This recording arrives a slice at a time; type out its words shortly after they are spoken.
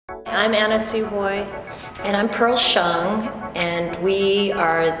I'm Anna Suhoy. And I'm Pearl Hsiung, and we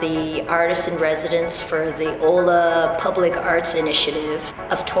are the artists in residence for the HOLA Public Arts Initiative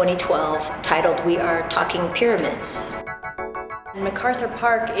of 2012, titled We Are Talking Pyramids. MacArthur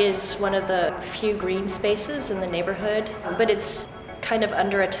Park is one of the few green spaces in the neighborhood, but it's kind of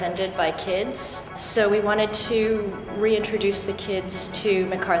underattended by kids. So we wanted to reintroduce the kids to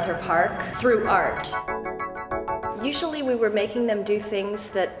MacArthur Park through art. Usually we were making them do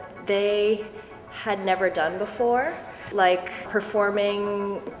things that they had never done before, like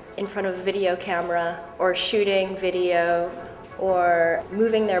performing in front of a video camera or shooting video or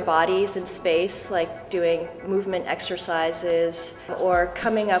moving their bodies in space, like doing movement exercises or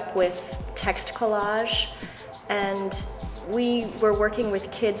coming up with text collage. And we were working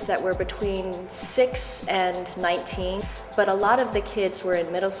with kids that were between 6 and 19, but a lot of the kids were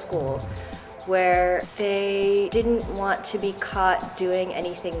in middle school, where they didn't want to be caught doing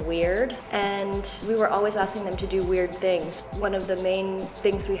anything weird, and we were always asking them to do weird things. One of the main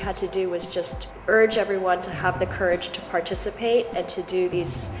things we had to do was just urge everyone to have the courage to participate and to do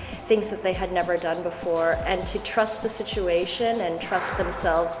these things that they had never done before, and to trust the situation and trust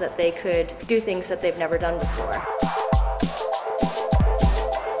themselves that they could do things that they've never done before.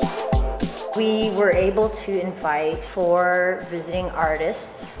 We were able to invite 4 visiting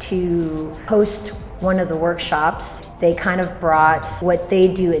artists to host one of the workshops. They kind of brought what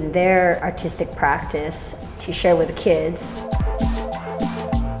they do in their artistic practice to share with the kids.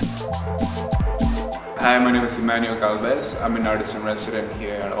 Hi, my name is Emmanuel Galvez. I'm an artist in residence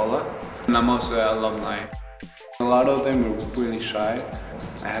here at HOLA, and I'm also an alumni. A lot of them were really shy.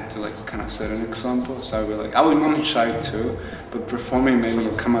 I had to kind of set an example, so I'm shy too, but performing made me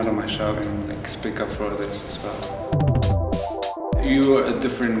come out of my shell and speak up for others as well. You are a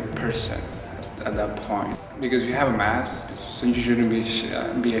different person at that point because you have a mask, so you shouldn't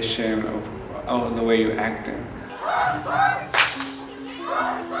be ashamed of the way you're acting.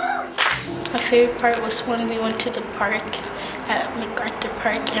 My favorite part was when we went to the park at MacArthur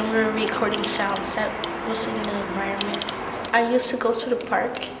Park and we were recording sounds that was in the environment. I used to go to the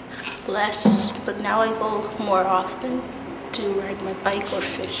park less, but now I go more often to ride my bike or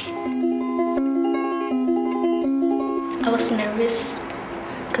fish. I was nervous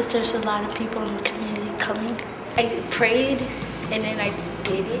because there's a lot of people in the community coming. I prayed and then I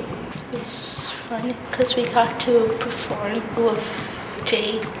did it. It was fun because we got to perform with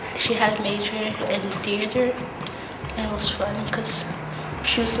Jade. She had a major in theater, and it was fun because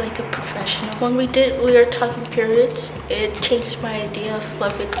she was like a professional. When we were talking pyramids, it changed my idea of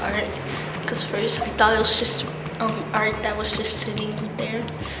public art. Because first I thought it was just art that was just sitting there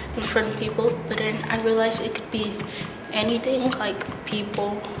in front of people, but then I realized it could be anything, like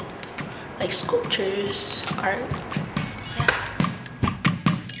people, like sculptures, art.